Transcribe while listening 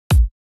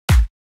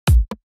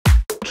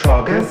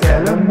Tragiskt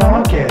eller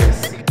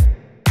magiskt?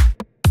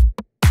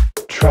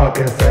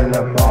 Tragiskt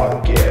eller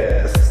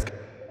magiskt?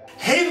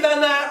 Hej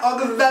vänner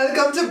och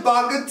välkommen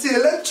tillbaka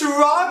till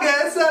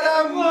Tragiskt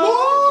eller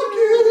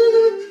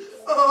magiskt!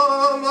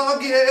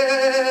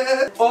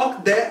 Magiskt! Och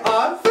det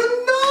är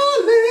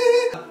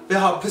finale! Vi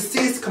har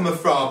precis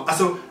kommit fram,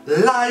 alltså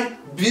live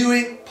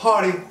beauty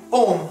party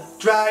om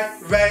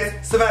Dragrace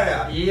Sverige.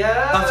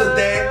 Yeah. Alltså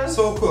det är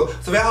så cool.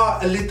 Så vi har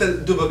en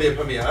liten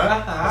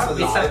dubbel-premiär. Alltså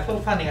vi satt på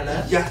panelen.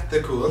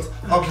 Jättecoolt.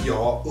 Och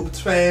jag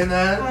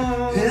upptränar.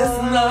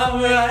 It's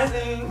not right.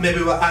 Maybe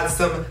we'll add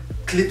some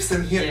clips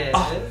in here. Yes.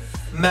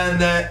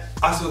 Men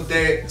alltså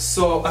det är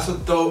så, alltså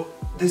då,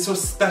 det är så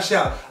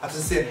speciellt att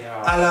se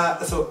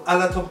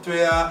alla topp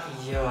 3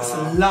 alltså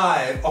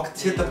live och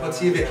titta på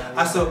TV.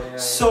 Alltså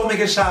så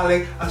mycket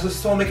kärlek, alltså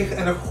så mycket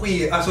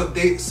energi. Alltså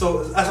det är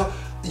så, alltså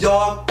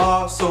jag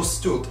är så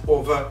stolt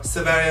över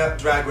Sverige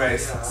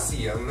Dragrace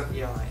scen.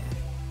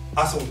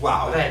 Alltså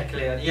wow.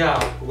 Verkligen,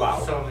 ja.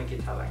 Wow. Så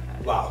mycket talang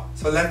här. Wow.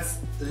 Så let's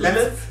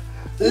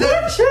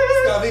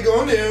ska vi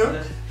gå nu?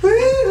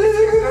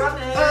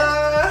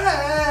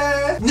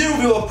 Nu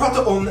vill vi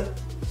prata om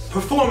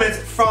performance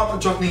från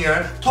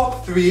drottningar,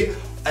 top 3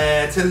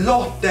 till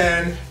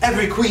låten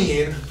Every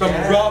Queen från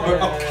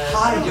Robert och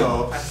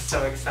Kayo. I'm so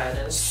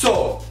excited.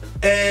 Så,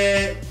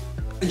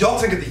 jag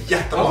tycker det är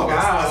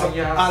jättemagiskt.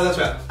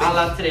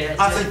 Alla tre.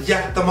 Alltså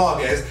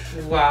jättemagiskt.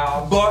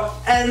 Wow. Bara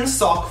en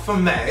sak för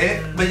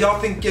mig, men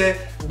jag tänker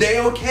det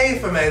är okej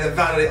för mig att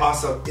Vanity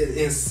alltså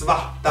i en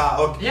svarta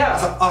och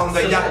alltså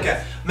andra jackor.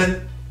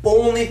 Men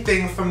only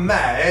thing för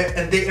mig,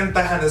 och det är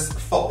inte hennes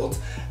fault,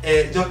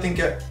 jag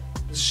tänker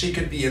she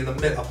could be in the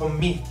middle, på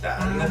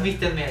mitten.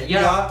 Mitten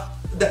med,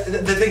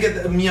 det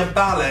tänker mer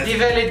balance. Det är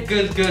väldigt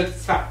guld,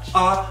 svart.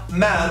 Ja,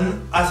 men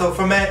alltså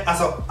för mig,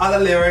 alltså alla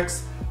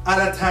lyrics,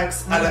 alla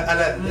text, alla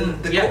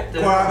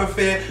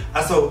choreografi,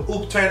 alltså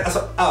uppträd,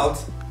 alltså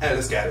allt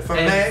älskar. För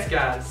mig,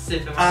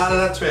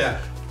 alla tre.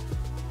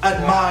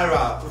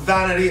 Admira,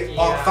 Vanity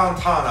och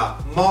Fontana.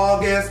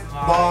 Magiskt.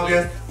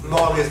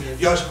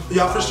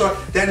 Jag förstår,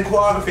 den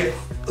choreografi,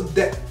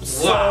 det är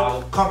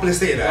så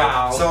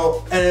komplicerat.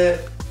 Så,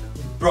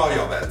 bra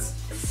jobbat.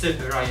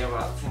 Superbra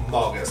jobbat.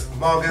 Magiskt.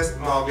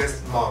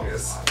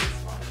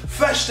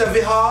 Första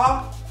vi har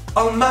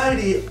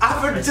Almighty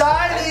Aphrodite.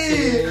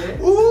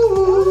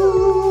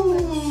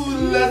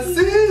 Let's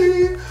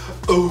see.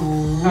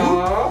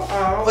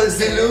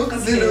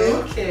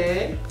 Ziluk.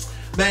 Okay.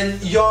 Men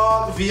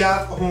jag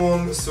vet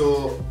hon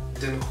så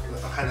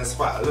hennes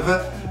själv.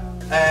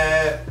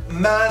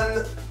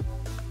 Men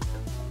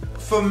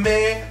för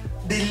mig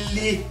det är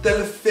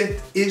lite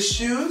fit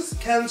issues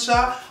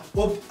kanske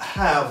upp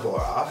här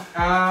bara.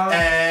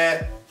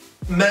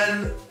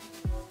 Men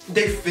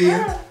det är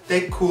fint,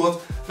 det är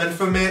coolt, men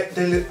för mig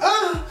det är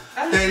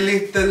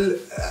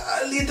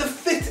lite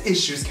fit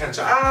issues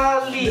kanske.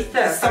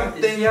 Lite.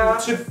 Something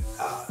typ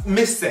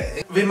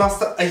missing. Vi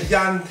måste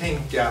igen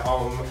tänka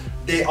om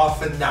det är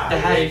final. Det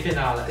här är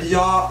finalen.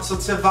 Ja, så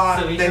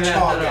tyvärr det är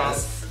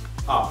tragiskt.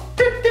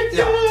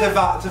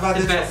 Tyvärr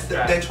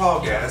det är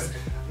tragiskt.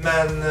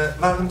 Men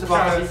välkommen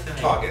tillbaka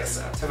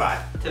Tragiskt. Tyvärr,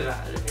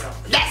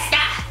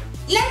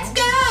 Let's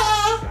go!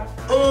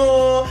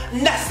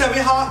 Nästa vi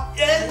har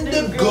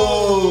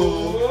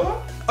Indigo.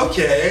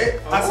 Okej,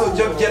 alltså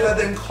jag gillar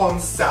den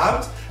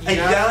koncept.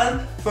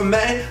 Igen, för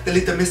mig det är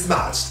lite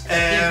mismatched. Det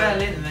är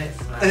väldigt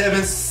mismatched. Det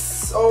är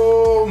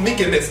så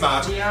mycket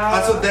mismatched.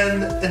 Alltså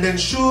den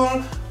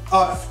sjunger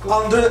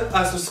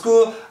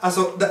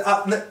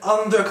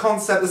andra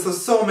koncept är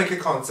så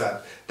mycket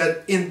koncept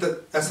det inte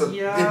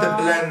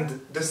blend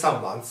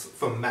tillsammans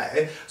för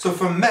mig. Så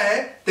för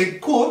mig det är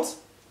coolt,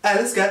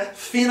 älskar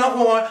fina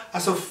hår,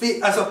 alltså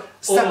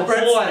separate,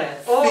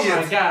 håret. Oh my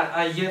god,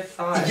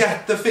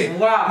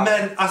 jättefint. Wow.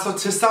 Men alltså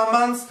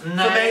tillsammans för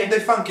mig det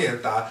funkar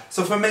inte.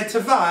 Så för mig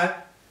tyvärr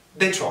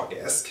det är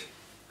tragiskt.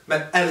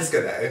 Men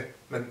älskar det,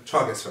 men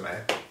tragiskt för mig.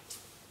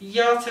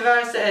 Ja,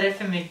 tyvärr så är det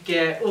för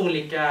mycket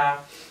olika,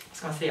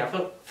 ska man säga,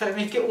 för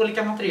mycket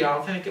olika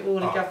material, för mycket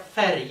olika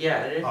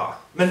färger.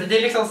 Men så det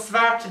är liksom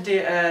svart,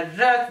 det är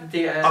rött,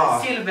 det är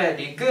silver,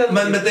 det är guld.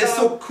 Men det är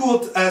så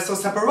coolt, så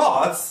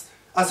separat.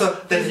 Alltså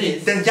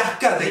den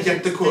jackan det är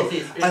jättecool.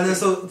 Och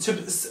så typ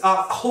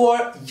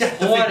hår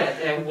jättefint. Håret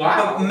är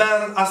wow.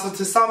 Men alltså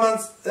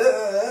tillsammans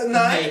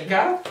nej.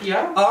 Makeup,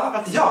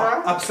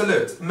 ja,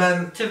 absolut.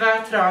 Men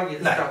tyvärr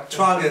tragiskt. Nej,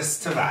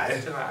 tragiskt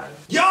tyvärr.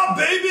 Ja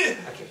baby.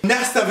 Okay.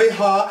 Nästa vi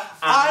har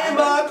I'm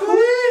a queen.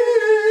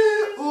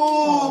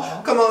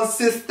 Come on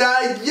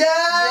sister.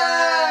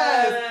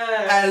 Yes.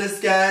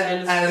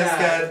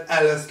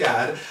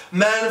 Älskar.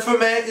 Men för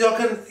mig, jag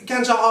kan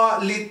kanske ha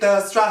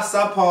lite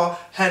stressa på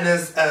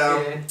hennes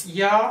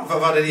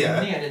vad är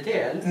det?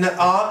 Nederdel.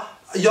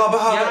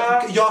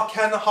 Jag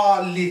kan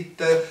ha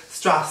lite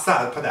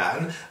stressad på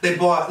den. Det är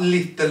bara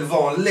lite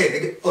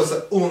vanlig och så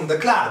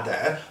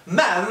underkläder.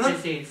 Men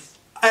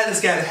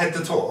älskar head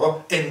to toe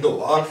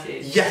ändå.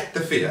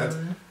 Jättefint.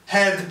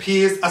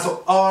 Headpiece, alltså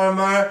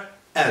armor,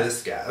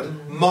 älskar.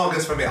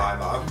 Magiskt för mig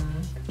armor.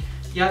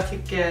 Jag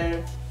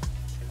tycker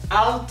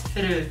allt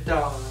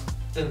förutom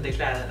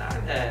underkläderna.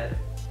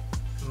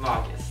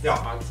 Magiskt. Ja.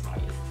 Magiskt.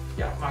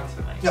 Ja, magiskt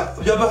för mig. Ja,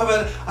 jag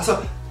behöver, alltså,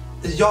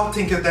 jag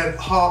tänker den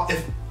har,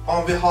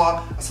 om vi har,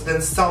 alltså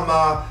den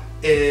samma,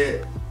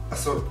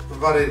 alltså,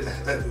 vad är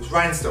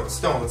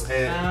rhinestones,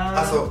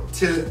 alltså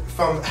till,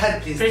 från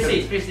headpiece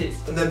Precis. till,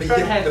 det blir från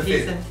jättefint.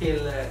 headpiecen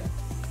till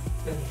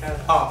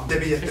underkläderna. Ja, det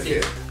blir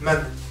jättefint.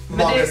 Men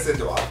magiskt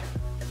ändå.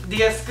 Det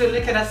jag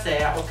skulle kunna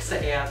säga också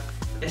är att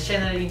jag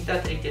känner inte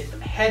att riktigt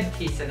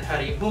headpiecen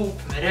hör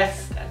ihop med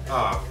resten.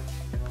 Ja.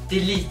 Det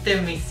är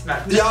lite mismatch.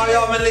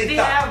 Ja, men lite. Det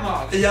är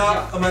magiskt. Ja,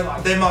 men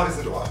det är magiskt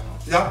ändå.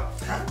 Ja.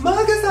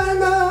 Magiskt är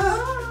det.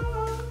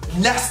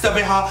 Nästa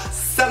vi har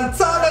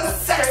Santana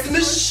Sex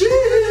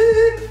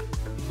Machine.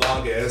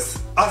 Magiskt.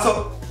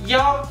 Alltså,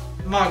 ja,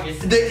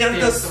 magiskt. det är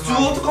inte ett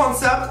stort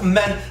koncept,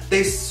 men det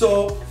är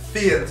så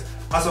fint.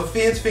 Alltså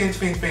fint.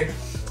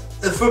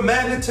 För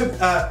mig det typ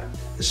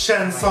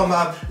känns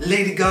som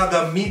Lady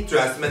Gaga meat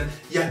dress, men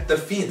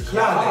jättefint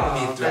klänning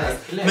meat dress.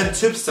 Men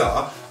typ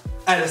så,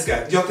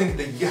 älskar. Jag tycker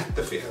det är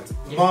jättefint.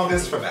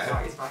 Magiskt för mig.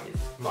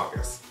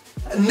 Magiskt.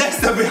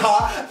 Nästa vi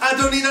har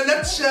Antonina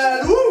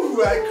Nutshell.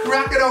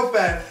 Crack it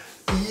open.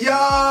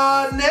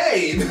 Ja,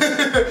 nej.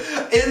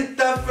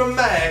 Inte för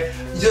mig.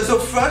 Jag så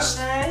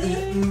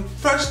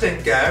först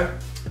tänker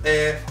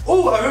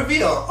a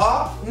reveal.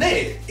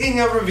 Nej,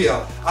 ingen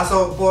reveal.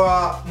 Alltså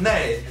bara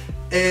nej.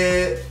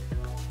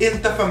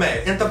 Inte för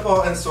mig. Inte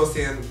på en så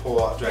scen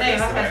på Dragrace. Nej,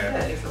 vad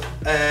hände liksom?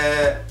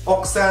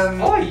 Och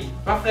sen... Oj,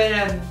 varför är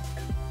den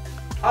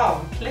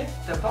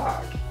avklippt där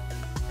bak?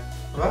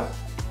 Va?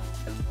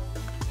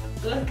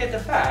 Look at the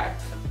back.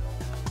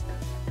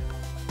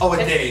 Åh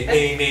nej.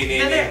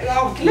 Den är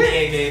avklippt.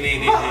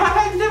 Nej. Vad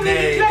hände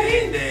med din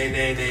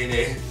klänning?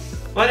 Nej.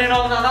 Var det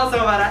någon annan som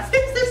bara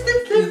stipp?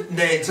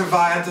 Nej,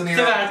 tyvärr Antonina.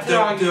 Tyvärr,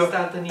 tragiskt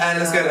Antonina.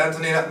 Älskar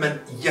Antonina, men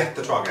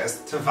jättetragiskt.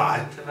 Tyvärr.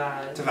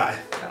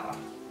 Ja.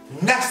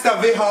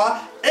 Nästa vi har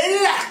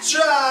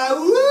Elektra!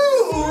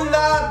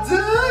 Una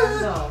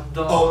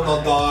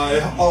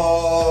dör!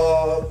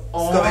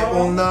 Ska vi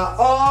unna?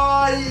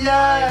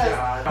 Yes!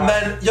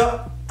 Men jag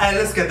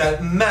älskar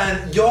den, men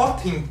jag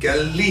tänker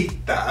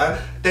lite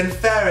den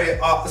färg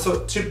alltså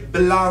typ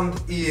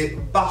bland i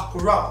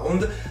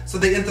background, så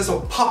det är inte så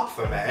pop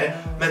för mig,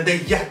 men det är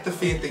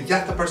jättefint, det är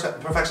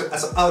jätteperfection,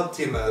 alltså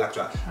alltid med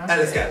Elektra,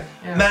 älskar.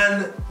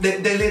 Men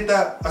det är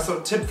lite, alltså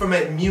typ för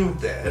mig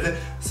muted,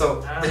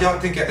 så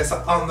jag tänker alltså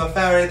andra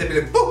färger, det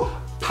blir pop,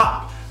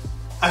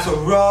 alltså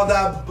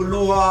röda,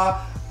 blåa,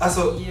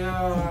 alltså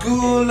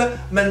gul,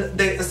 men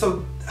det är så.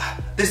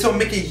 Det är så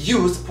mycket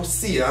ljus på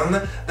scen,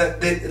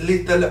 det är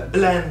lite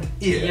blend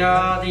in.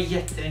 Ja, det är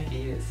jättemycket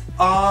ljus.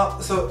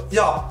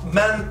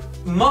 Men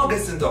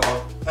magiskt ändå.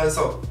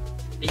 Alltså.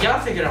 Jag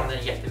tycker om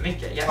den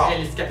jättemycket. Jag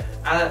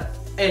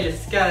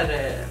älskar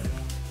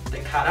the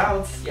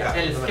cutouts, jag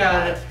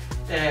älskar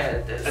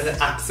en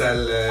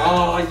axel.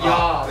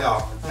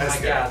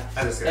 Älskar.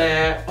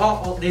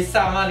 Och det är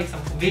samma liksom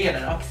på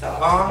benen också.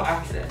 På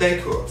axeln. Det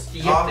är coolt.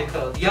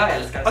 Jättecoolt. Jag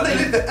älskar det. Det är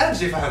lite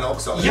edgy för henne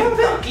också. Ja,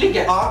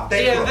 verkligen.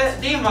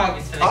 Det är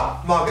magiskt för mig.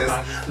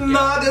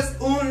 Magiskt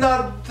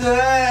unna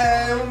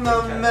dig,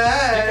 unna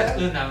mig.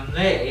 Unna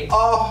mig.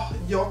 Ja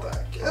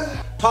tack.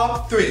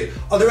 Top 3.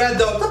 Och du är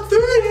då top 3.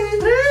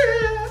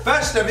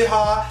 Första vi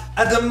har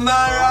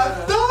Adamara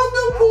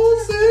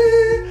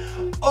Thunderpussy.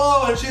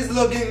 She's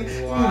looking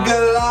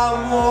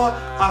glamour.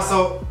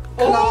 Alltså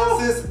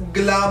klassisk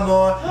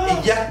glamour.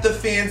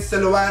 Jättefin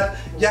silhuett.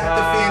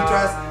 Jättefin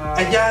dress.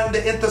 Igen,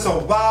 det är inte så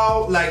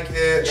wow,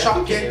 like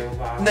shocking.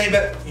 Nej,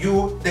 men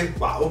det är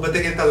wow, men det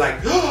är inte like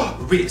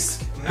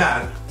risk.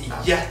 Men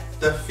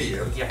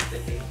jättefin.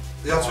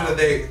 Jag tror att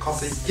det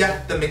kostar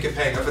jättemycket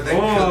pengar för den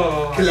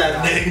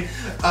klänning.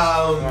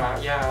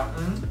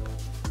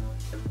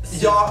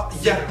 Ja,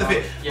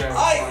 jättefin.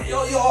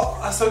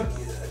 Alltså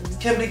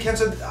kan bli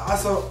kanske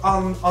alltså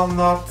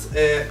annat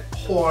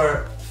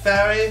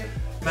hårfärg,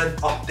 men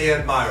det är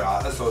Myra,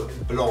 alltså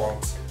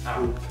blont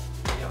upp.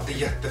 Det är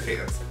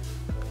jättefint.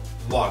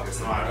 Magiskt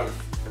Myra.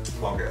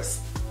 Magiskt.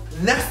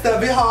 Nästa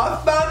vi har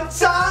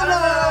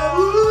Fantana!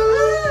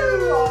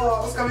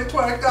 Ska vi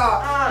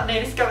twerka?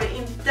 Nej, det ska vi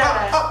inte.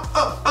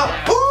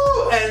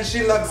 And she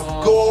looks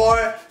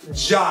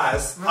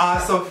gorgeous.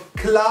 Alltså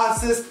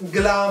klassisk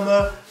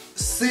glamour,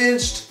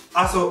 cinched,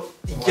 alltså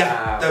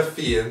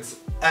jättefint.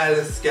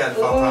 Älskar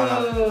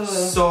Fantana.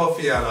 Så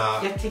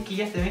fina. Jag tycker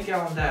jättemycket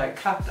om det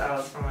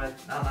cutouts från en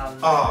annan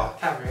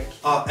fabric.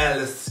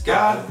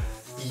 Älskar.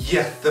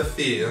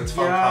 Jättefint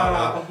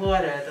Fantana. Och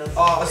håret.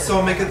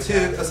 Så mycket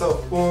tyg. Alltså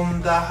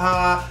det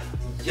här.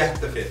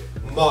 Jättefint.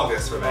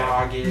 Magiskt för mig.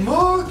 Magiskt.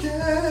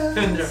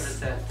 100%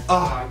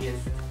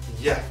 magiskt.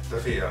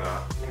 Jättefina.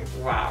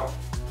 Wow.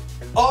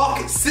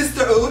 Och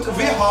sista ut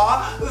vi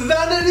har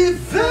Vanity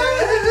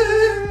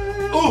Fair.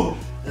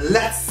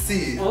 Let's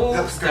see.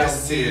 Ska vi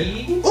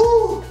se.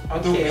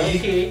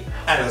 Okej.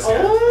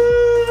 Älskar.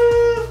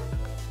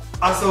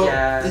 Alltså,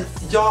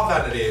 jag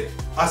Vanity.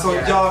 Alltså,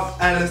 jag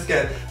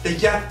älskar. Det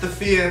är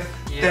jättefint.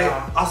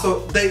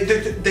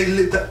 Det är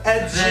lite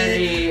edgy.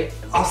 Very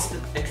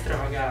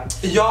extravagant.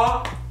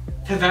 Ja.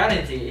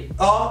 Vanity.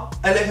 Ja,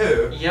 eller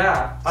hur?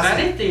 Ja, Alltså,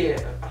 Vanity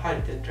har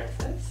inte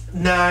dresses.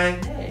 Nej,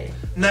 Nej.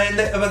 men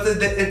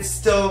it's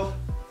still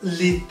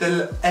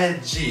little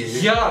edgy.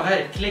 Ja,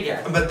 verkligen.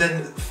 Men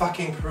den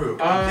fucking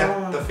proof,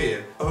 jättefin.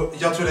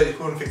 Jag tror att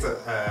hon fixar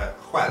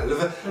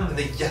själv. Den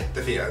är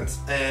jättefint.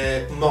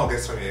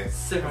 Magiskt för mig.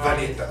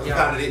 Vanita.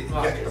 Vanity,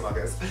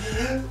 jättemagiskt.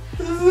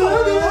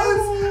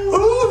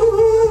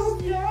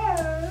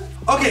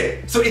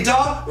 Okej, så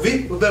idag vi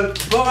vill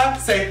bara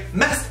säga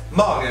mest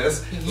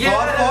magiskt. Yes.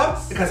 Varför?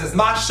 Because it's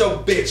my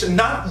show, bitch,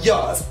 not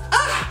yours.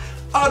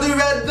 Are du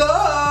redo?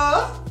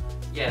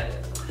 Yes.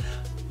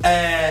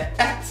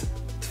 1,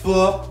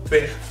 2,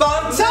 3.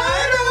 Fontana!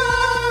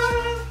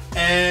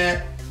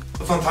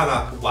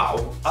 Fontana,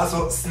 wow.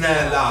 Alltså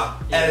snälla,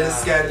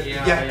 älskar,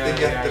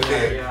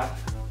 jättefint.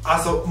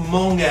 Alltså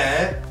många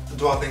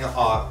drottningar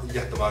har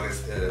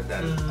jättemagiskt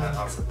den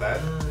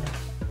ansiktet.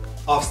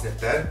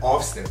 Avsnittet,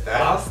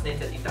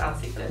 inte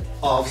ansiktet.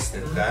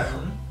 Avsnittet.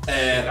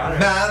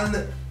 Men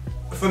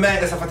för mig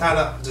är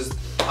Fontana just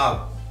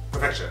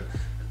perfection.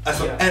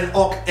 Alltså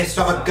och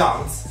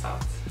extravagans.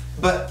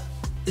 Men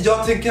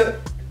jag tänker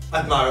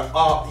att Mara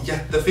är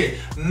jättefin.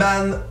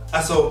 Men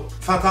alltså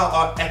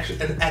Fontana är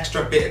en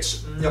extra bitch.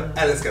 Jag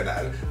älskar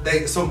den.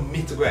 Det är så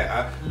mitt grej.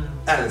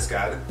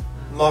 Älskar.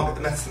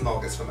 Mest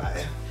magiskt för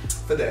mig.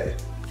 För dig.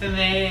 För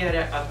mig är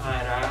det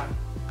Admira.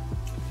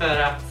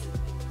 För att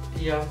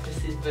jag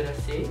precis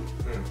började se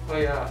och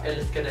jag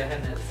älskade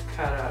hennes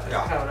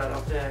color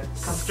of the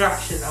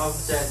construction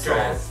of the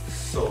dress.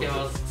 It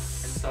was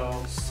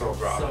so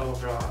bra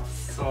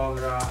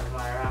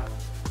Admira.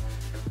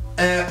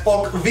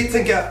 Och vi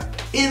tänker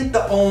inte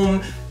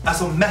om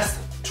alltså mest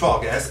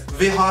tragiskt.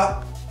 Vi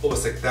har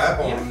åsikter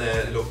om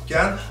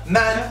looken,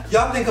 men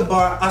jag tänker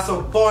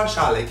bara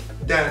kärlek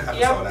den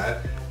episoden.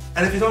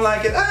 And if you don't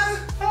like it,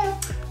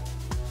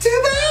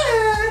 too bad.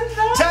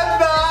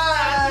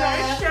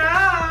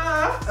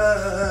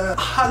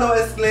 Hallå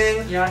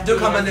älskling, du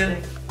kommer in.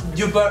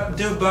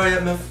 Du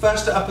börjar med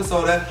första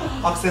episoden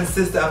och sen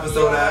sista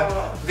episoden.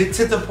 Vi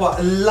tittar på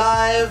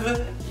live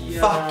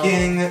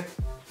fucking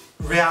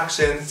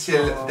reaction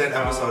till den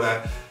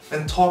episoden.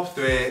 En topp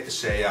 3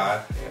 tjejer.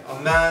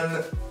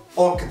 Men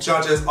och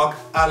judges och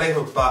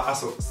allihopa,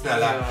 alltså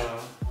snälla.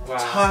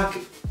 Tack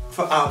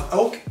för allt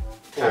och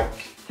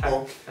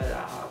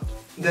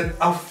den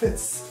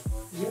outfits.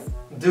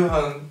 Du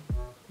har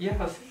jag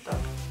har sett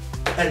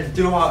den.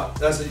 Du har,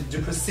 alltså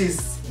du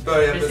precis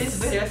började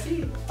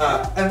se.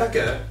 En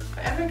vecka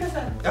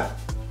sedan. Ja.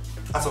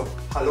 Alltså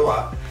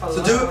hallå. Så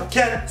du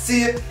kan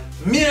se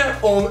mer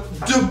om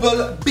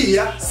dubbel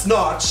B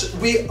snart.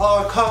 We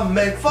are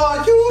coming for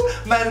you.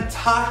 Men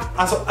tack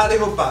alltså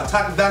allihopa.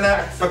 Tack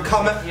vänner för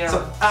kommen. Så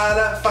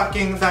alla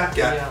fucking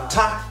vecka.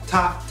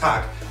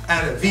 Tack.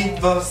 And vi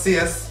får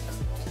ses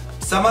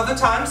some other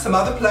time, some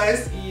other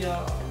place.